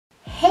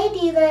Hey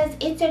divas,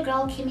 it's your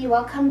girl Kimmy.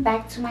 Welcome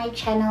back to my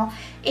channel.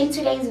 In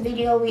today's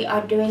video we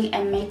are doing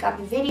a makeup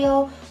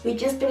video. We're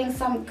just doing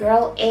some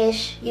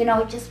girl-ish, you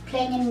know, just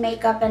playing in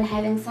makeup and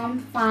having some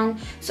fun.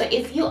 So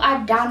if you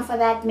are down for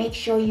that, make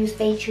sure you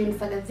stay tuned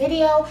for the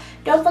video.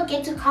 Don't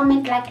forget to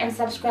comment, like and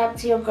subscribe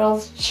to your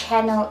girl's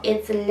channel.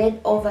 It's lit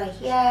over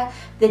here.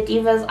 The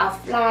divas are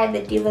fly,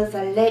 the divas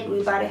are lit.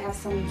 We're about to have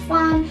some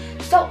fun.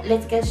 So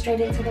let's get straight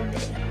into the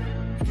video.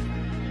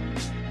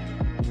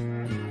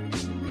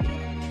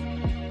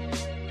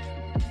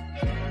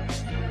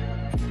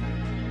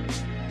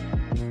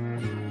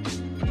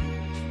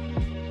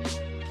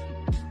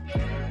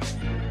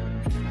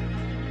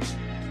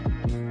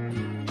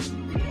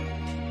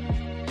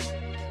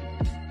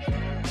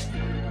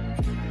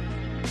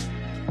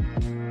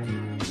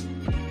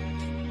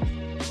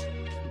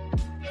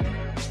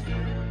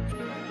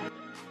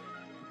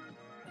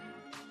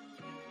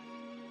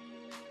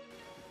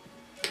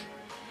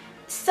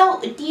 So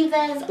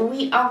divas,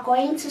 we are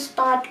going to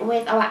start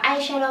with our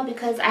eyeshadow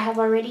because I have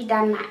already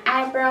done my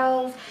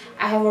eyebrows.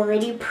 I have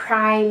already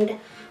primed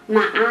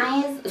my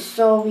eyes,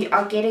 so we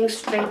are getting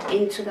straight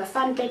into the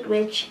fun bit,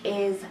 which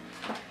is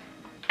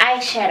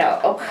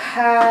eyeshadow.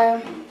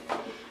 Okay,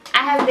 I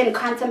have been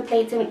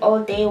contemplating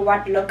all day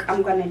what look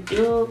I'm gonna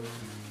do,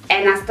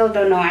 and I still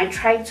don't know. I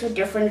tried 2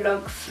 different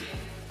looks,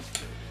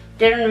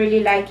 didn't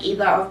really like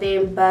either of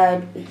them,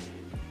 but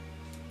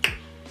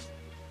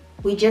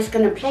we're just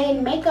gonna play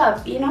in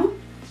makeup, you know.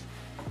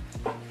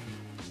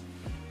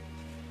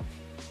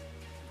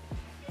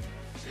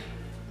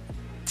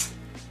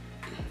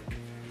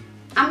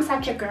 I'm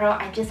such a girl,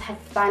 I just have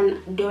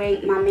fun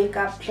doing my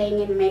makeup, playing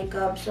in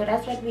makeup. So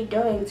that's what we're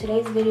doing.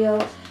 Today's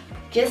video,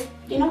 just,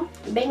 you know,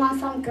 being on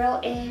some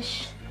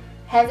girl-ish,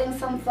 having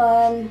some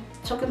fun,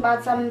 talking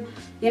about some,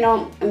 you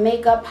know,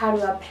 makeup, how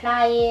to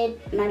apply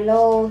it, my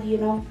little, you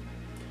know,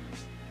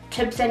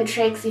 tips and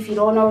tricks if you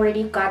don't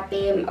already got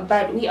them.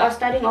 But we are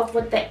starting off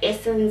with the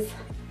Essence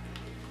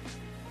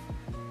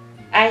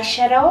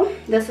eyeshadow.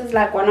 This is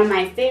like one of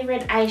my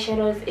favorite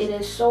eyeshadows. It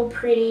is so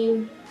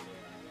pretty.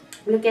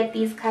 Look at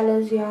these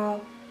colors,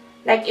 y'all.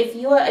 Like, if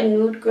you are a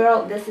nude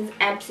girl, this is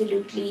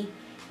absolutely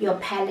your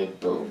palette,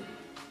 boo.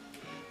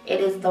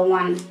 It is the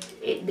one.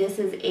 This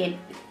is it.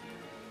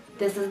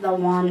 This is the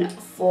one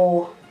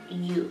for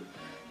you.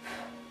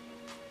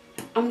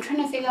 I'm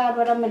trying to figure out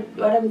what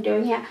I'm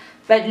doing here,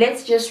 but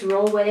let's just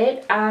roll with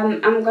it.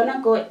 I'm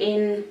gonna go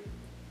in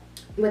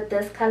with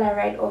this color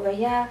right over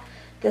here.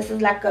 This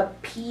is like a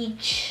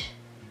peach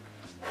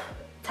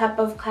type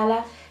of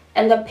color,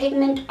 and the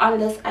pigment on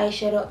this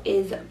eyeshadow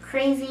is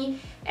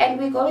crazy. And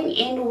we're going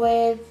in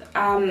with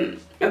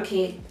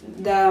okay,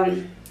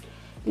 the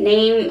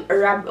name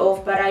rubbed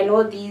off, but I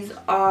know these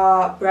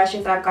are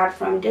brushes I got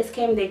from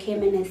Discam. They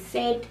came in a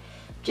set.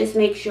 Just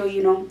make sure,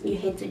 you know, you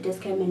head to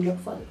Discam and look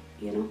for,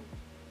 you know,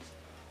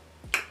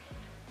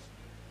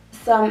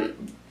 some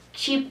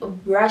cheap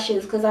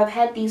brushes, because I've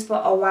had these for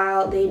a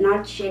while. They're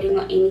not shedding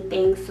or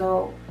anything,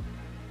 so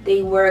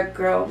they work,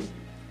 girl,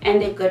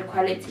 and they're good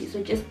quality.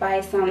 So just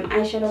buy some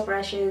eyeshadow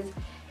brushes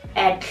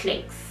at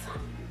Clicks.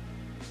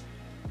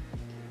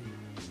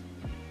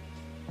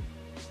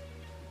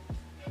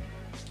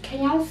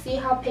 Can y'all see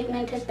how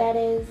pigmented that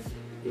is?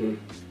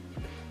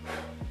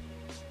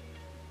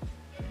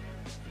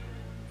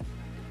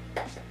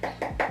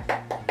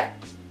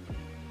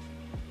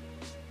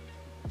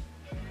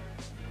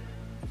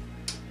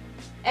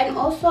 And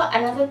also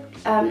another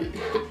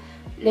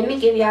let me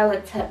give y'all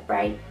a tip,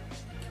 right?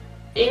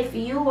 If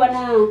you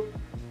wanna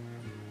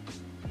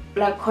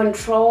like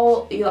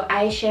control your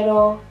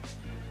eyeshadow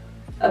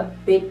a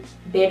bit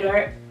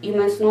better, you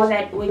must know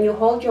that when you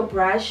hold your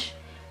brush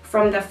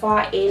from the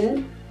far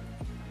end,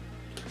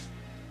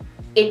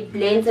 it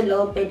blends a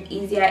little bit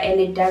easier and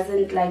it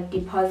doesn't like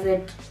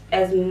deposit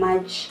as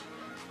much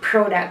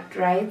product,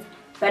 right?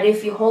 But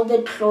if you hold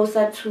it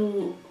closer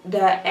to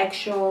the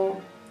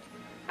actual,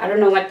 I don't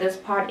know what this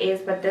part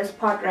is, but this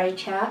part right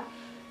here,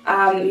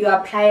 you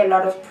apply a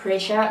lot of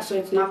pressure, so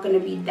it's not going to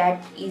be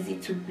that easy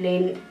to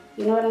blend.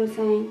 You know what I'm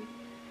saying?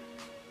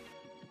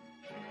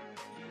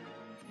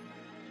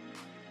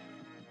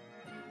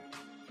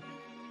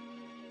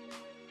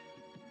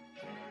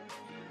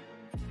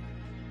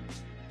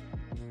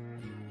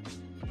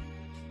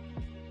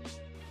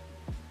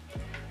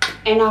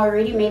 And I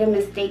already made a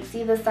mistake.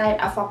 See the side?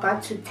 I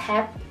forgot to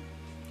tap,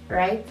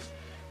 right?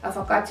 I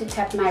forgot to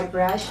tap my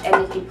brush and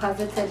it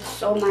deposited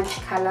so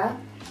much color.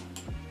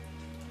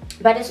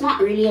 But it's not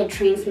really a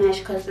train smash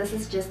because this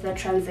is just the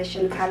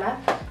transition color.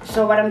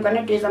 So what I'm going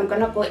to do is I'm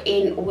going to go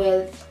in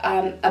with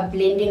a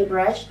blending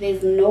brush.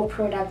 There's no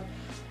product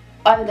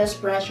on this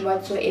brush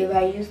whatsoever.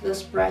 I use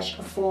this brush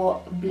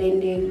for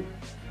blending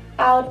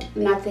out,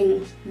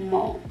 nothing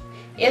more.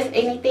 If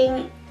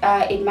anything,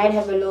 it might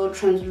have a little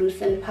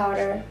translucent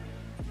powder,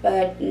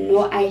 but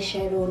no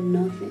eyeshadow,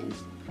 nothing.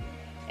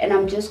 And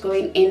I'm just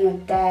going in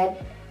with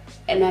that,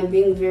 and I'm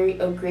being very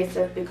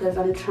aggressive because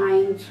I'm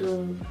trying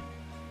to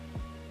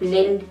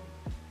blend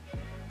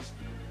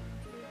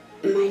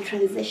my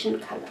transition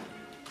color.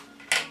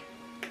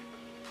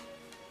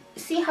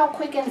 See how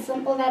quick and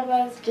simple that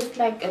was? Just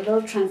like a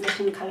little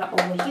transition color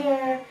over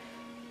here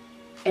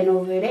and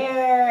over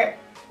there.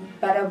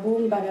 Bada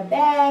boom, bada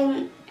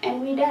bang, and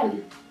we're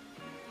done.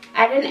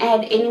 I didn't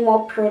add any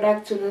more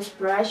product to this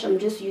brush. I'm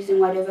just using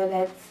whatever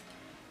that's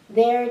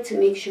there to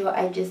make sure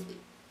I just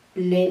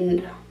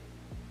blend.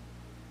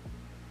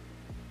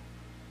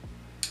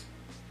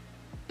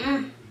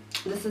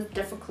 This is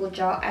difficult,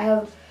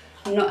 y'all.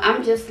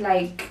 I'm just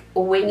like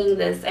winging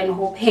this and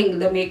hoping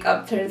the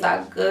makeup turns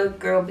out good,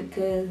 girl,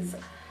 because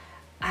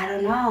I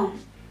don't know.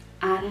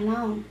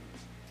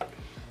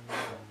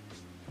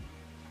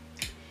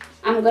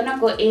 I'm gonna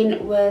go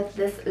in with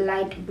this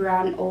light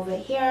brown over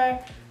here,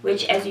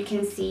 which, as you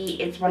can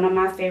see, it's one of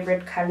my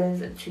favorite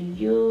colors to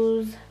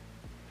use,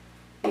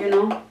 you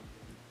know.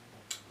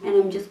 And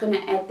I'm just gonna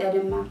add that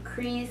in my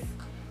crease.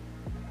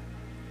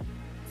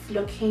 It's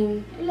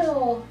looking a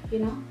little, you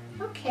know,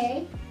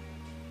 okay.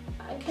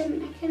 I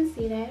can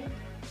see that.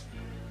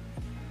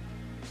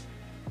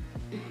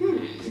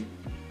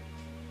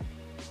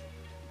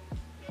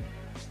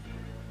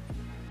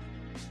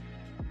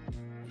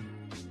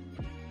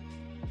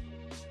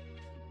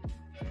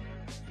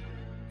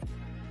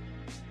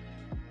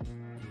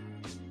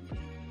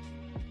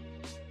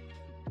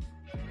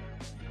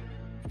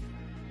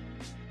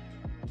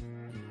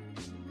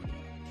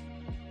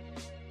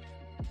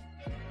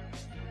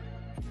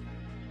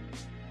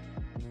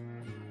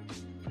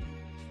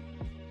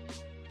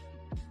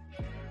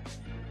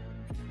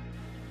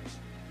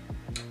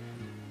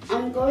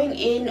 I'm going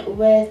in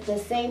with the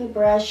same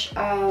brush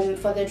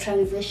for the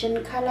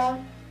transition color,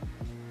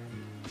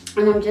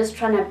 and I'm just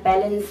trying to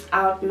balance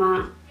out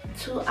my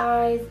two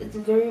eyes. It's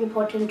very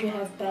important to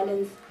have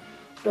balance.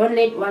 Don't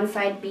let one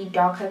side be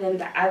darker than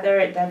the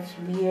other. That's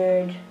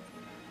weird.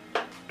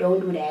 Don't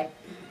do that.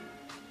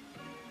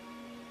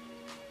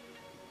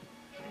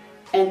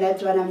 And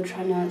that's what I'm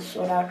trying to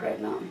sort out right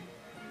now.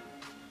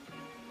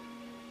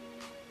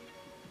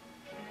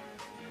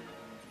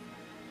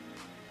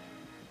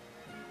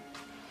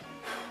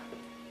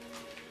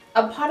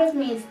 A part of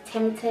me is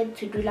tempted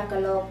to do like a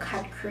little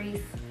cut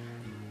crease,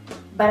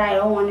 but I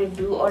don't want to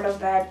do all of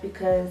that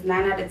because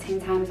 9 out of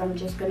 10 times I'm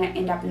just gonna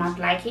end up not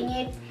liking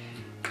it.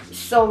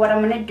 So what I'm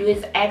gonna do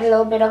is add a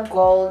little bit of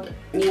gold,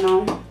 you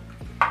know.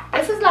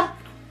 This is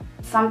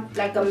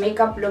like a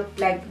makeup look,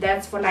 like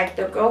that's for like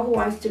the girl who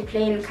wants to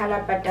play in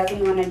color but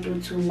doesn't want to do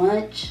too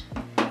much.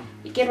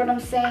 You get what I'm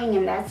saying?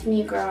 And that's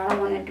me, girl. I don't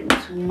want to do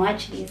too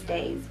much these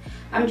days.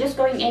 I'm just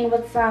going in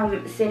with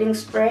some setting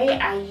spray.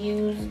 I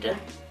used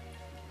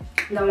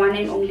the one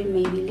and only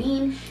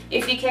Maybelline.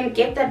 If you can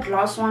get that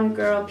gloss one,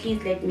 girl,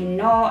 please let me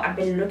know. I've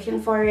been looking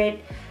for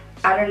it.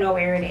 I don't know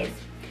where it is.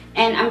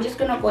 And I'm just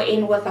gonna go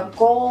in with a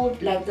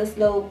gold, like this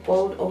little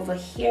gold over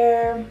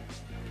here.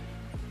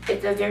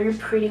 It's a very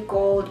pretty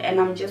gold, and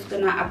I'm just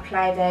gonna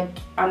apply that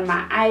on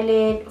my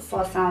eyelid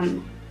for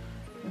some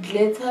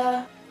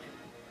glitter.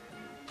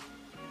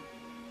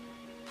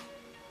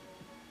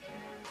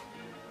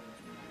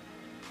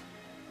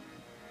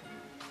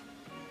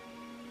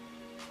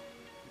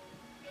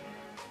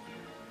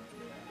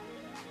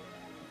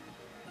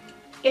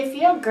 If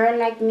you're a girl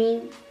like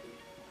me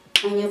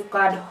and you've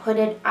got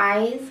hooded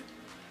eyes,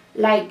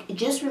 like,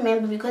 just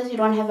remember, because you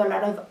don't have a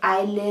lot of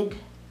eyelid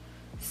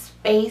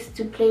space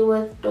to play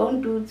with,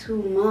 don't do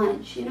too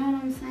much. You know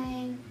what I'm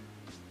saying?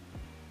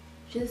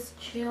 Just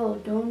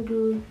chill. Don't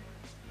do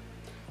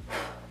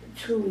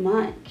too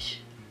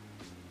much.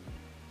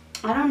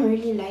 I don't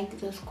really like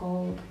this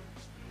gold.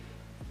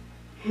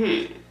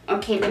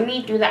 Okay, let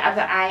me do the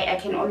other eye. I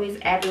can always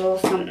add a little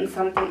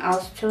something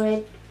else to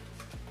it.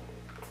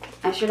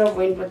 I should have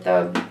went with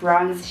the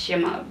bronze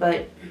shimmer,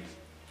 but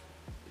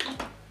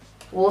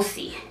we'll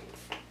see.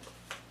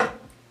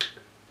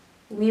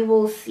 We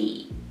will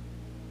see.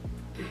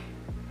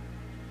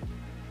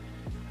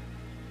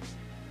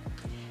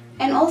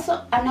 And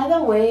also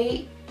another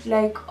way,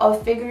 like,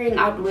 of figuring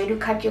out where to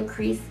cut your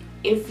crease,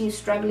 if you're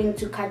struggling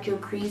to cut your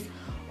crease,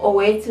 or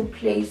where to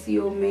place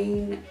your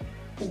main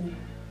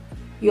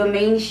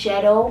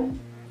shadow,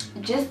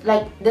 just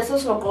like, this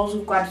is for girls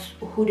who've got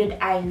hooded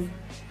eyes.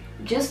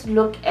 Just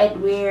look at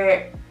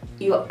where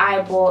your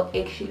eyeball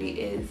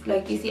actually is.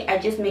 Like, you see, I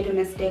just made a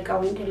mistake. I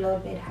went a little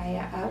bit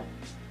higher up,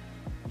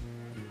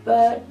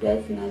 but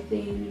that's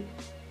nothing.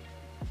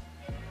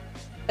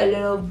 A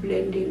little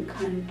blending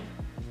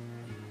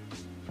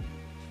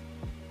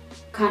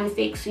can't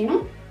fix, you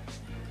know.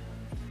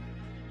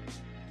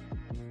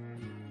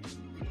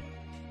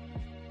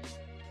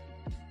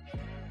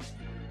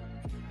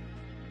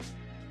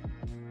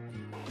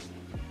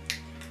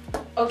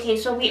 Okay,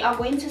 so we are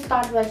going to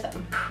start with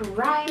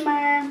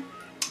primer,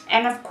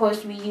 and of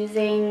course we're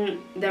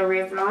using the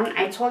Revlon.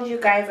 I told you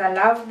guys I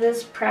love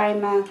this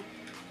primer.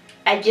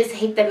 I just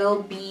hate the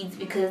little beads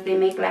because they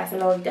make life a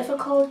little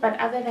difficult, but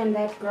other than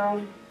that,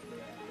 girl,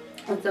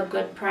 it's a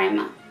good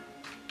primer.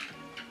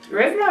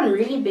 Revlon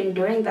really been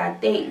doing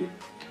that thing.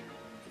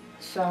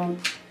 So,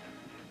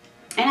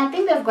 and I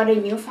think they've got a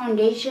new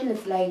foundation.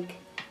 It's like,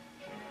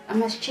 I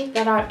must check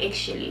that out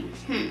actually.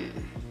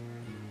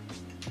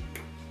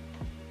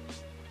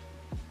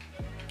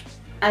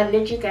 I'll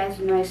let you guys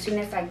know as soon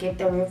as I get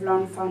the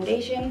Revlon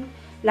foundation.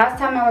 Last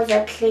time I was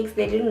at Clicks,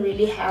 they didn't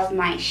really have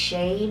my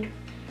shade,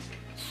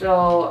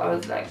 so I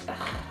was like,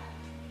 ugh,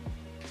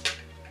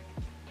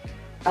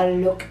 I'll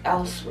look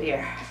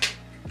elsewhere.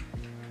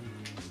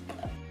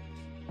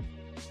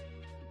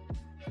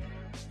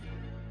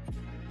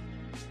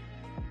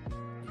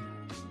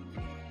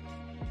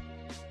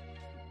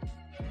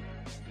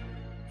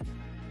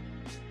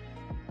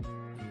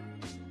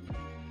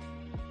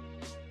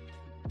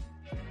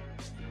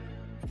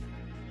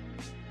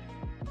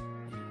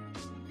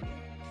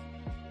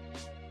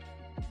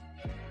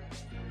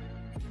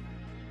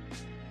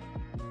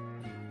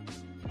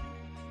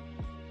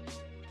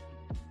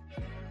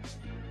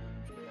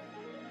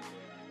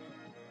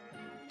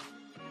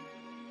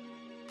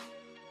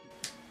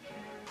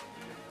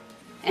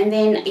 And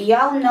then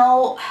y'all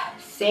know,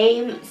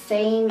 same,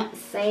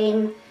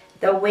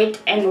 the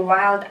Wet n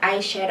Wild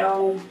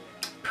eyeshadow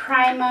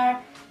primer.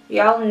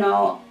 Y'all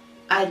know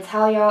I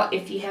tell y'all,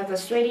 if you have a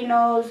sweaty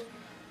nose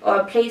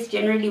or a place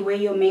generally where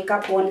your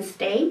makeup won't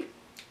stay,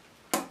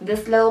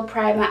 this little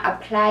primer,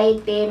 apply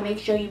it there. Make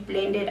sure you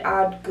blend it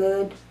out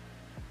good,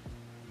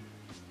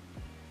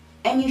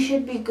 and you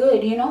should be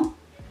good, you know.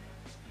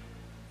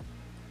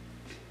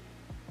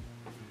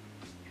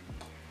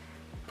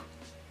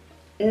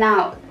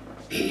 Now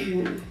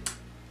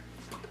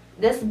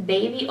this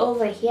baby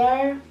over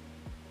here,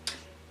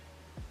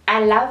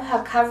 I love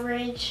her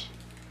coverage.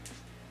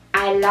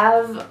 I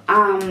love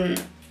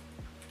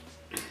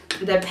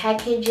the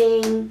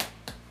packaging.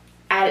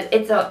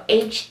 It's a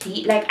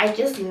HD, like I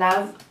just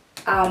love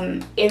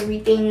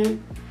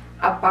everything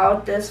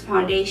about this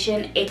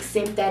foundation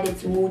except that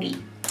it's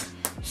moody.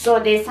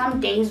 So there's some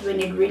days when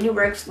it really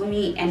works for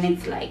me and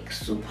it's like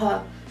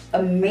super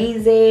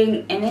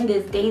amazing, and then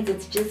there's days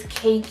it's just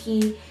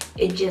cakey,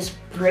 it just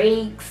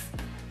breaks,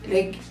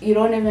 like you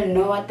don't even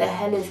know what the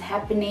hell is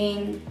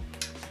happening.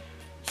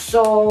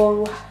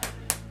 So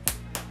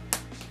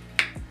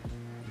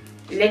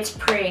let's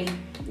pray,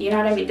 you know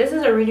what I mean. This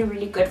is a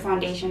really good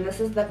foundation. This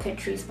is the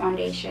Catrice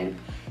foundation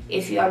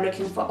if you are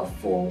looking for a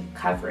full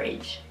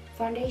coverage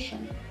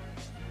foundation.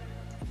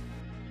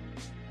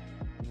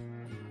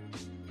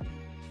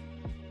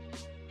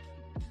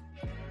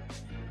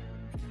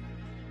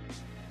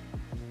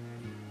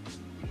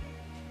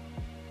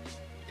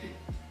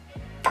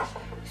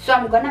 So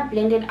I'm gonna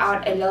blend it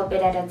out a little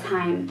bit at a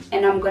time,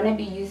 and I'm gonna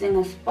be using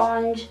a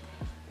sponge,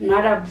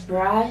 not a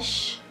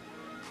brush.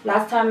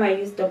 Last time I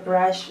used the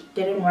brush,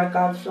 didn't work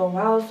out so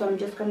well, so I'm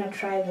just gonna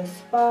try the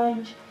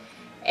sponge,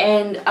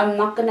 and I'm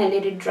not gonna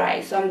let it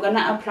dry. So I'm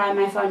gonna apply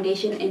my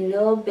foundation in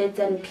little bits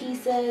and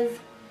pieces,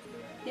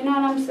 you know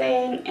what I'm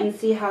saying, and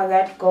see how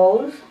that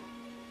goes.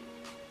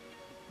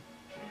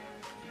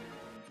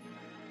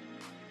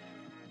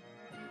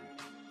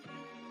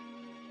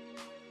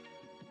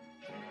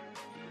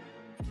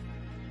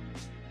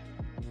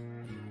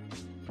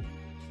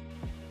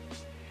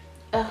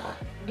 Ugh,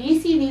 do you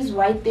see these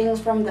white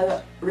things from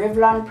the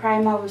Revlon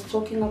primer I was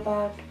talking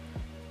about?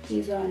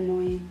 These are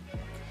annoying.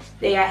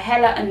 They are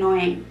hella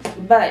annoying.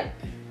 But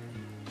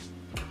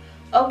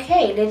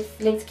okay,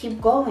 let's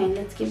keep going.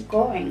 Let's keep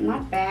going.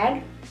 Not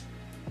bad.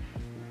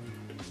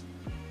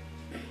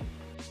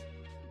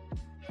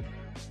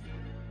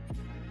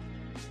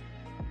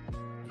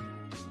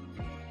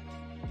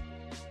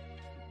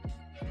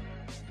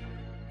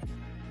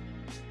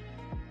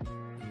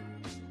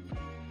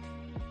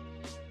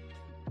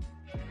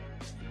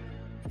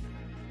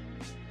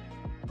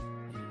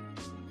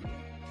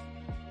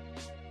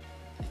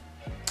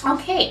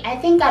 Okay, I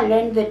think I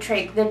learned the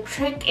trick. The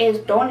trick is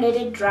don't let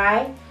it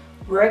dry.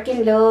 Work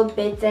in little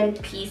bits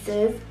and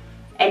pieces,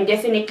 and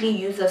definitely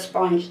use a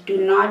sponge.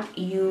 Do not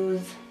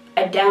use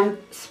a damp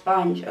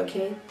sponge,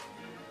 okay?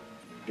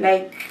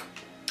 Like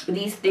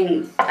these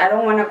things, I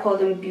don't want to call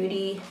them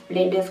beauty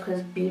blenders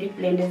because beauty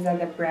blenders are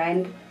the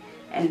brand,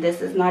 and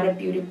this is not a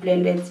beauty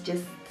blender, it's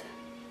just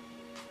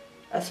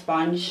a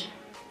sponge.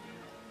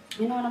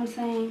 You know what I'm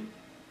saying?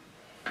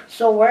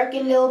 So work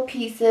in little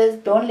pieces,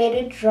 don't let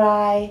it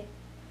dry,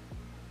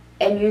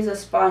 and use a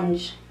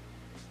sponge.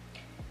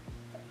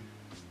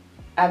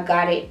 I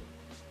got it.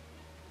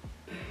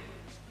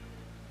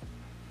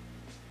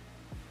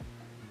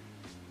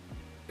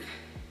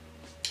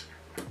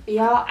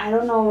 Y'all, I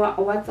don't know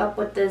what's up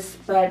with this,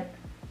 but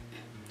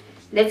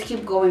let's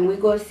keep going. We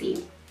go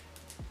see.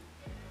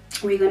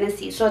 We're gonna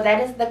see. So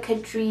that is the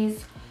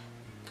Catrice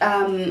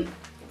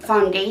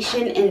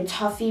foundation in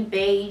Toffee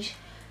Beige.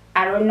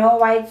 I don't know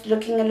why it's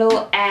looking a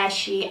little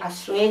ashy. I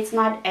swear it's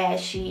not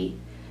ashy.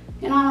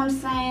 You know what I'm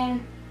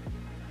saying?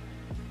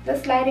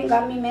 This lighting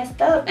got me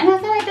messed up, and I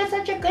feel like I did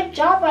such a good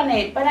job on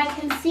it, but I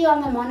can see on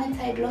the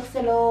monitor it looks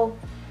a little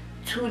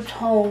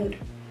two-toned,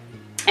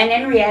 and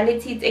in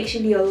reality it's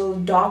actually a little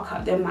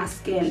darker than my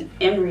skin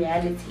in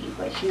reality,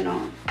 but you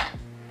know,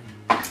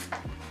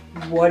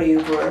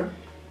 whatever.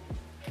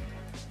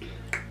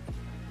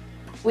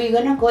 We're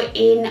gonna go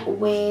in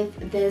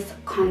with this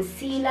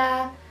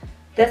concealer.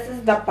 This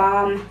is the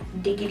Balm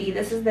Diggity.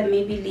 This is the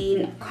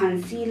Maybelline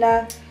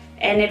concealer,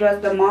 and it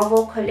was the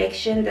Marvel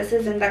collection. This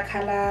is in the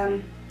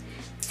color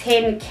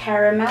 10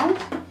 Caramel.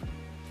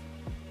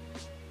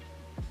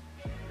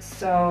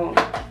 So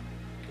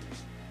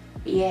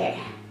yeah.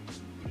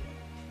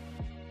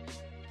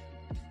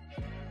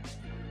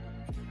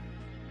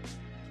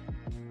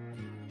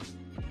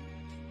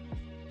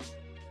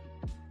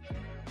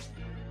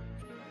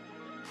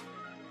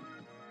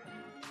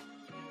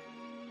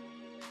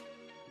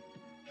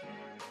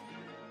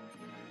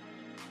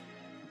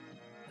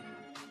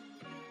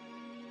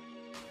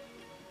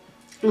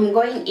 I'm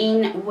going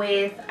in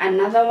with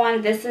another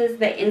one. This is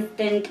the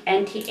Instant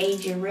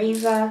Anti-Age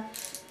Eraser,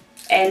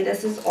 and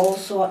this is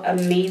also a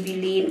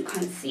Maybelline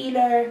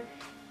concealer,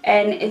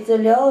 and it's a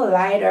little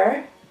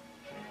lighter.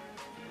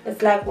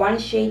 It's like one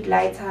shade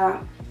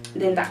lighter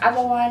than the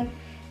other one,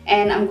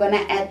 and I'm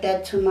gonna add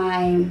that to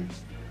my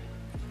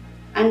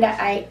under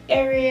eye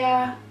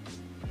area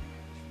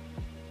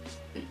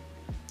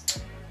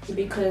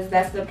because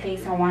that's the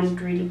place I want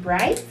really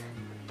bright.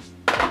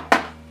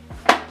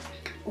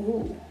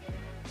 Ooh.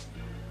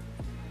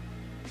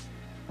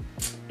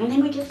 And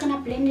then we're just gonna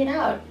blend it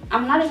out.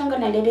 I'm not even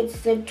gonna let it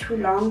sit too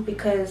long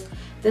because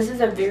this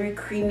is a very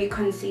creamy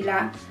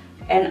concealer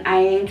and I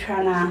ain't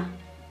trying to,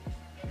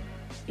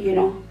 you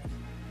know,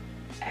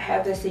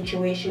 have the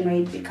situation where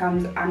it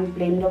becomes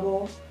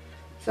unblendable.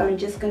 So I'm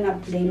just gonna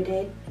blend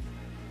it.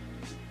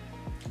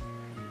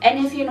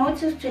 And if you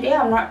notice, today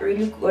I'm not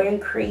really going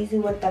crazy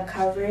with the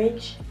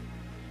coverage.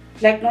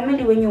 Like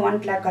normally when you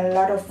want like a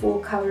lot of full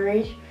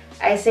coverage,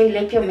 I say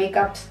let your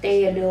makeup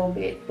stay a little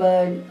bit,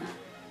 but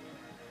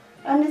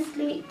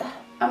honestly,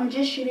 I'm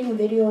just shooting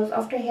videos.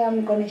 After here,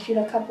 I'm gonna shoot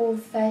a couple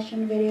of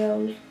fashion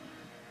videos,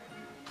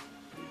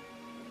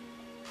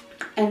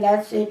 and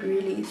that's it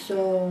really.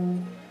 So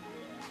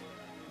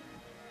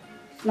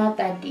it's not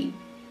that deep.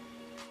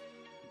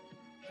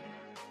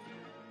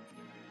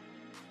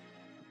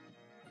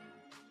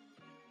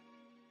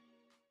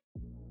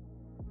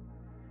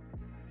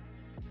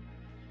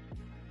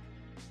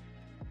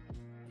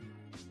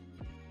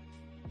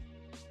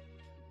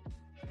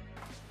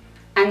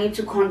 I need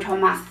to contour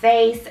my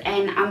face,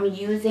 and I'm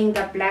using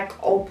the Black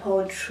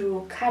Opal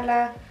True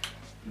Color.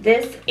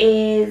 This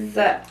is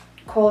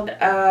called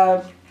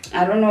I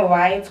don't know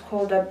why it's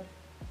called a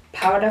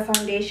powder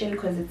foundation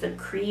because it's a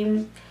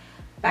cream,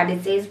 but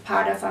it says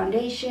powder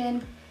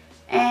foundation.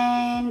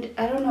 And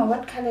I don't know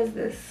what color is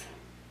this.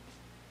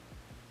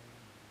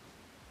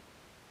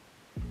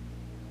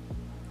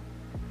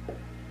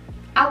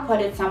 I'll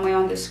put it somewhere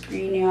on the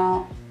screen,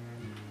 y'all.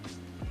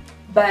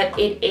 But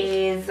it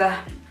is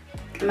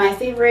my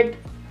favorite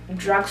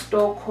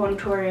drugstore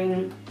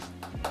contouring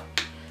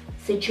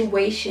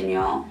situation,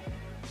 y'all.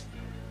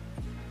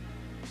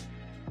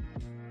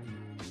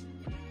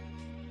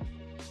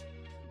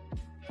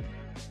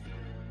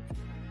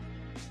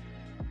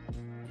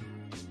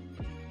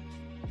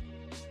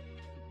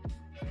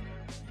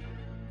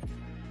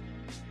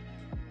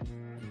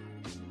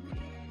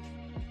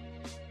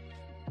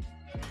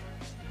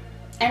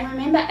 And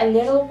remember, a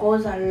little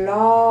goes a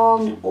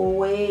long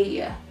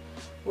way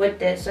with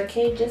this,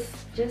 okay? Just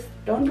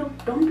don't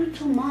do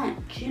too much.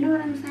 You know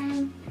what I'm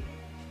saying?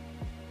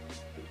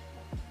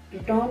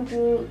 Don't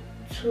do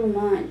too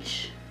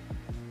much.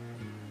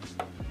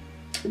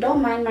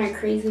 Don't mind my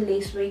crazy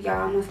lace wig,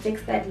 y'all. I'm gonna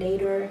fix that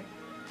later.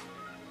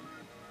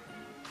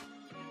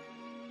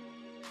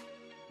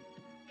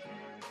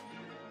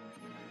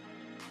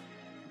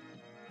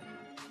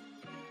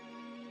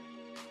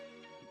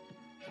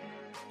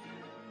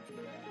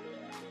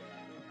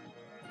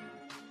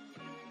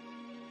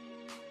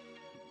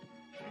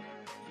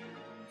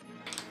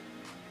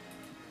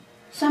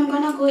 So I'm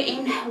gonna go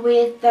in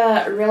with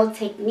the Real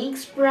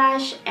Techniques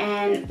brush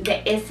and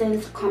the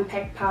Essence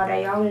Compact Powder.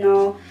 Y'all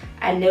know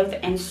I live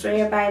and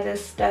swear by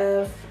this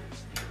stuff.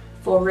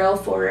 For real,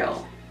 for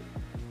real.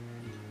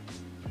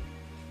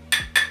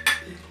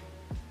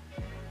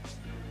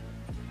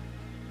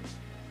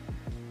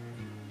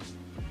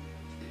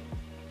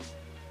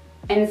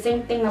 And the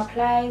same thing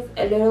applies.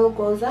 A little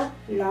goes a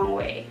long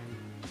way.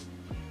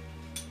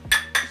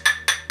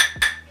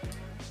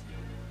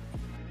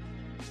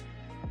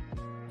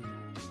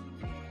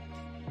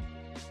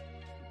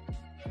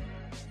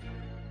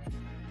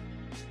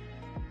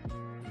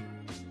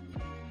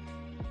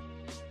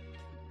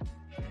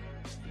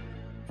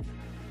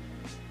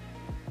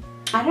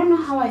 I don't know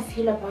how I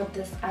feel about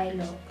this eye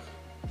look.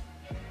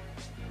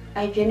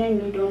 I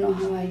genuinely don't know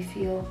how I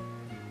feel.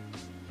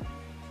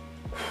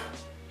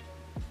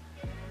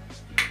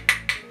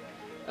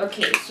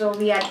 Okay, so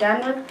we are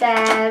done with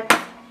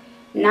that.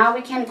 Now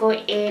we can go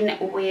in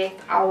with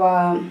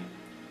our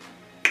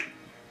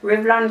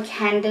Revlon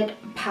Candid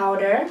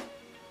Powder.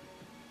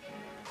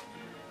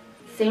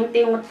 Same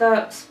thing with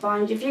the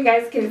sponge. If you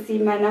guys can see,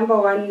 my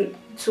 #1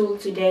 tool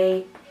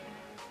today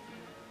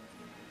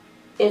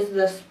is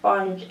the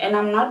sponge, and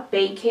I'm not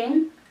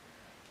baking,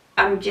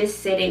 I'm just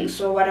sitting.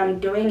 So what I'm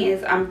doing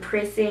is I'm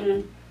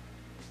pressing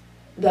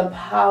the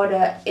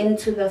powder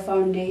into the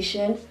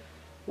foundation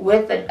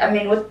with it,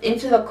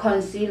 into the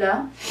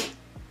concealer,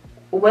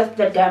 with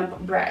the damp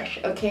brush.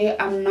 Okay,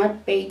 I'm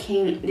not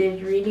baking.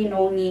 There's really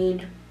no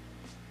need.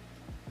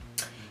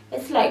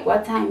 It's like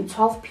what time?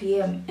 12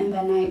 p.m. in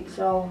the night,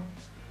 so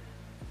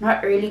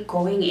not really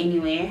going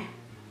anywhere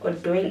or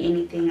doing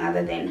anything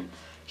other than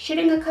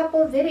shooting a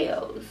couple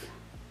videos.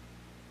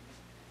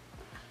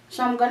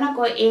 So I'm gonna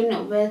go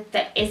in with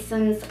the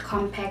Essence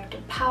Compact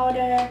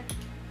Powder.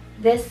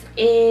 This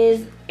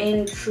is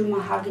in True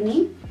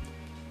Mahogany,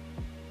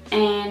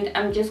 and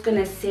I'm just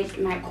gonna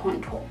set my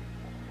contour.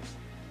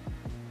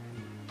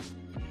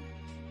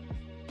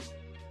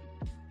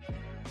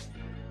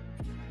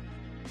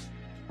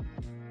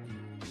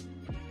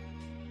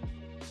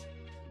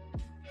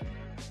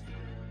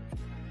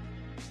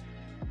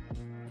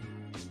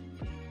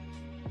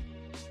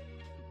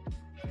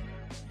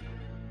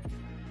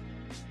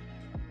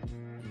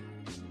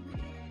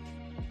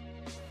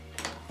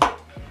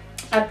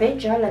 I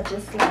bet y'all are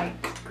just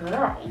like,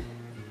 girl,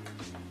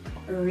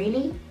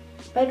 really?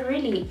 But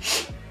really,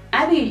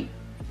 I be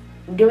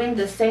doing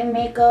the same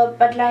makeup,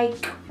 but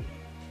like,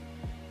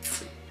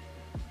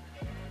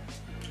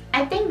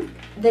 I think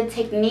the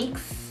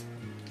techniques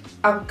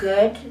are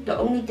good. The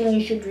only thing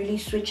you should really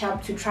switch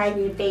up to try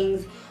new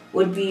things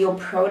would be your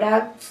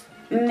products,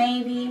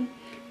 maybe.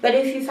 But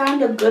if you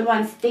find a good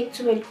one, stick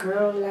to it,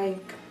 girl.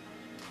 Like,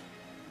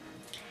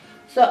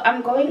 so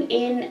I'm going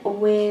in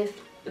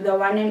with the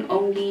one and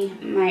only,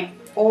 my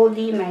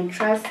oldie, my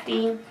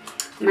trusty,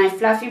 my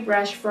fluffy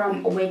brush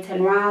from Wet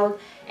n Wild,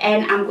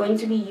 and I'm going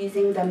to be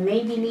using the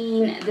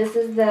Maybelline. This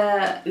is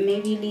the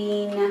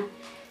Maybelline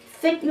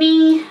Fit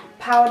Me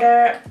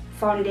Powder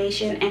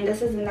Foundation, and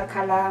this is in the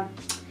color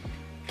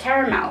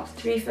Caramel,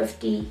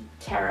 350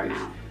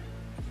 Caramel.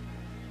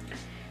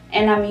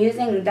 And I'm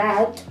using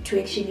that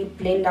to actually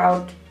blend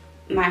out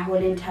my whole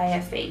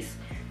entire face.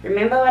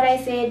 Remember what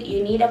I said,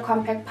 you need a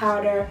compact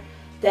powder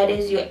that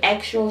is your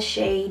actual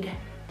shade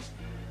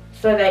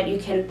so that you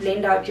can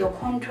blend out your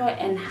contour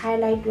and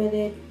highlight with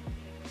it.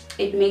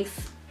 It makes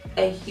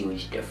a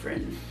huge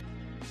difference.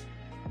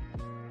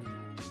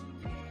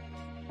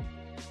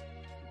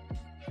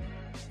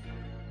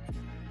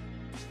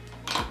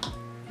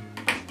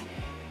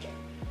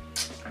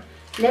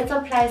 Let's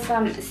apply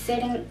some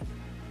setting.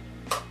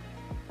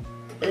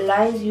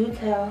 Lies, you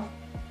tell.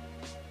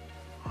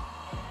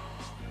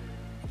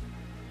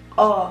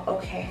 Oh,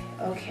 okay.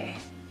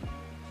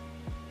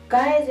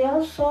 Guys,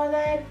 y'all saw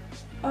that?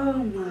 Oh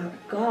my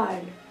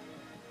god.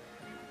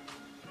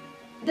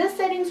 This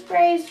setting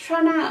spray is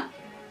trying to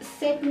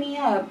set me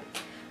up.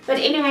 But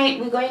anyway,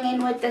 we're going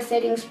in with the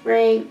setting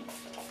spray.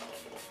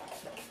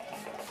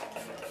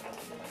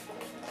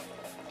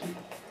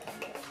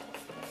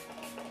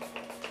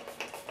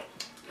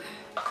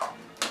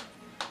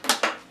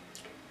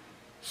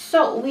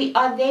 So we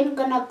are then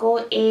gonna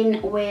go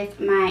in with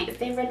my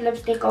favorite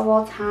lipstick of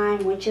all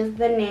time, which is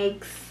the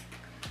NYX.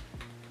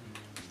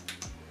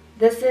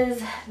 This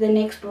is the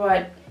NYX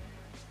one.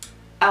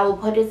 I will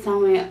put it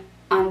somewhere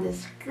on the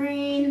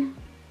screen.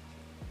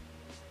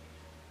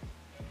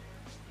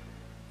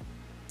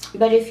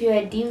 But if you're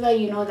a diva,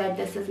 you know that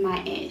this is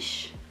my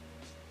ish.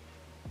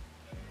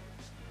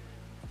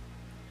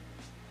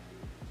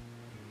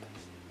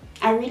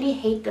 I really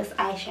hate this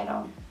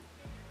eyeshadow.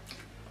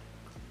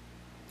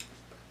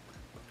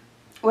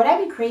 Would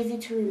I be crazy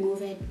to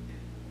remove it?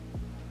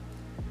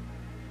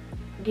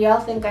 Do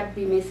y'all think I'd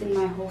be messing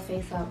my whole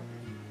face up?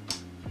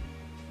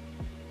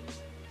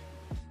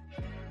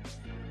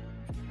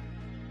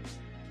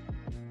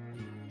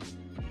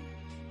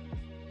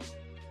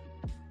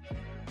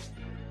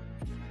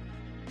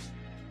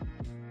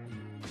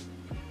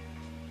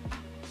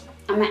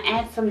 I'm gonna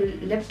add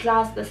some lip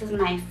gloss. This is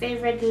my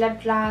favorite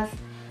lip gloss.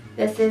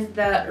 This is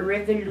the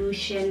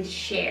Revolution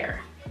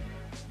Share.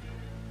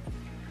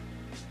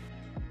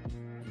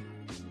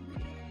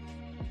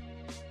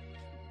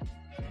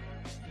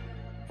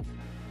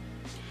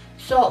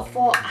 So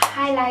for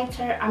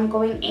highlighter, I'm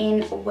going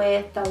in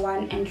with the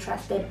one and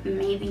trusted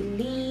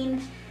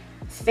Maybelline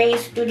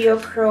Face Studio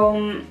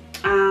Chrome.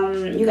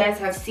 You guys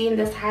have seen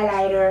this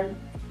highlighter.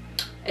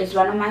 It's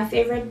one of my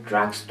favorite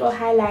drugstore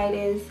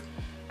highlighters.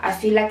 I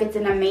feel like it's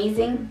an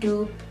amazing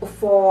dupe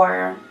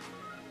for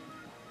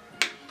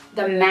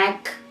the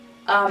MAC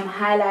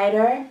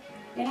highlighter.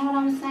 You know what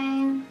I'm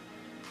saying?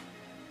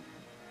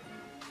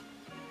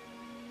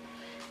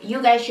 You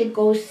guys should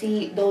go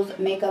see those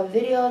makeup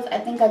videos. I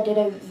think I did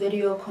a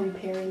video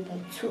comparing the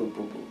two,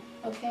 boo-boo.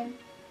 Okay?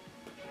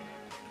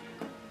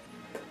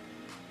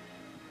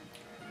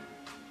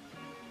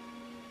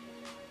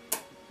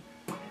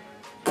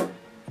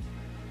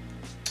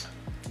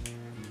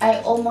 I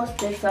almost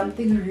did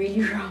something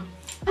really wrong.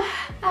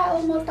 I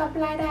almost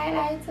applied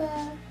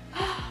highlighter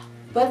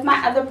with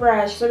my other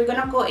brush. So we're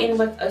gonna go in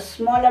with a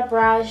smaller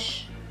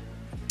brush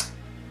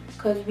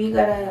because we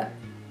gotta,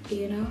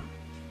 you know.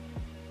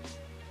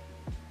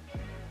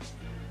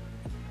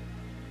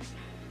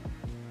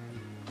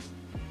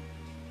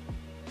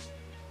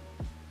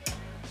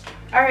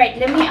 Alright,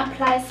 let me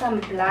apply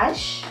some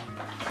blush.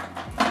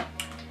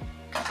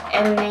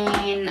 And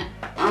then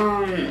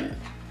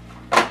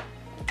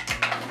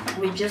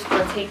we just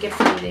will take it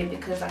from there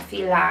because I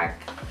feel like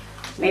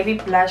maybe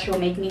blush will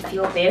make me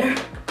feel better.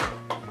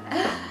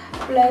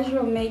 Blush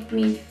will make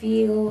me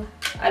feel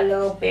a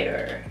little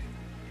better.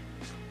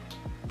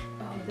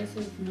 Oh, this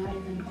is not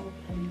even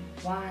open.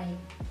 Why?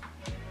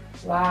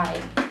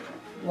 Why?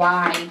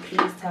 Why?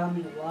 Please tell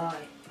me why.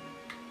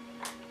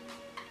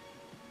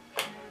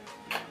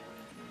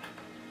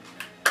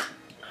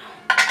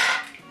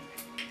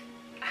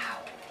 Ow.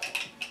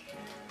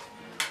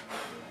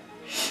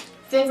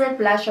 Favorite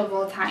blush of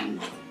all time.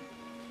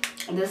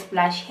 This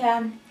blush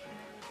here.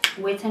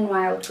 Wet n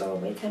Wild, girl.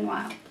 Wet n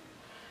Wild.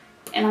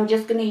 And I'm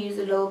just gonna use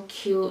a little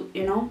cute,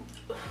 you know,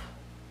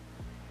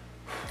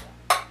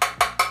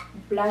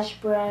 blush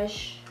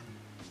brush.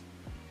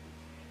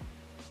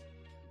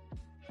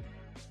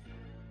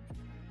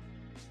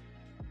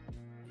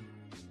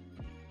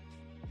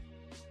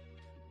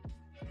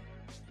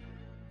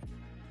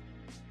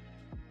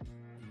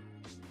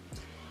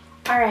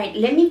 Alright,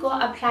 let me go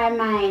apply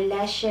my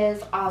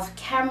lashes off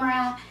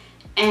camera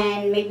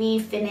and maybe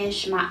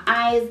finish my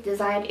eyes,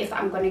 decide if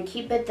I'm going to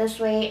keep it this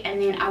way,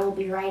 and then I will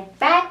be right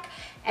back,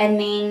 and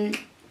then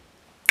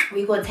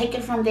we go take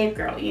it from there,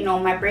 girl. You know,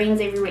 my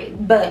brain's everywhere,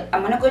 but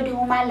I'm going to go do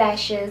my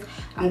lashes.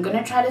 I'm going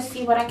to try to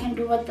see what I can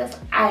do with this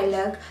eye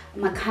look.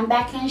 I'm going to come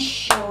back and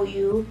show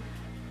you,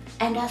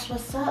 and that's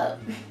what's up.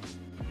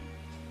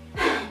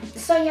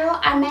 So y'all,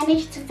 I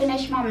managed to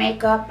finish my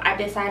makeup. I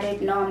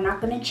decided no, I'm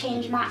not going to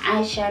change my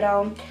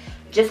eyeshadow.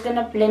 Just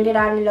gonna blend it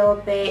out a little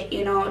bit,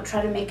 you know,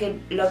 try to make it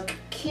look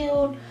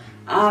cute.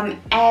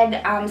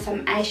 Add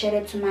some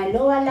eyeshadow to my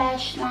lower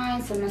lash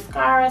line, some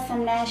mascara,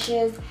 some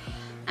lashes.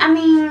 I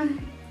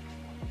mean,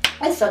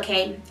 it's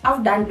okay.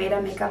 I've done better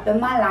makeup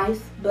in my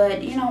life,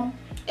 but you know,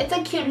 it's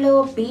a cute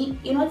little beat.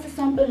 You know, it's a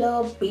simple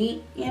little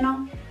beat, you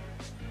know.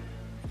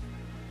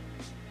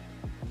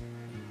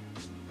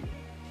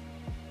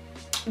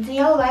 Do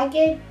y'all like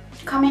it?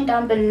 Comment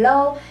down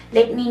below.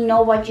 Let me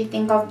know what you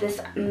think of this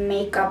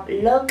makeup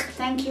look.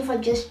 Thank you for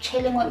just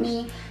chilling with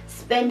me,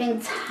 spending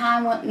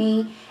time with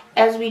me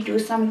as we do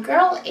some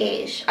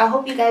girl-ish. I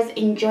hope you guys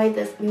enjoyed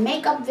this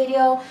makeup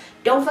video.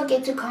 Don't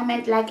forget to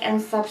comment, like,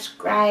 and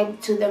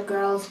subscribe to the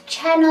girls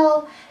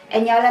channel.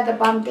 And y'all at the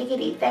bomb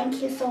diggity,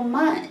 thank you so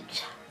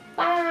much.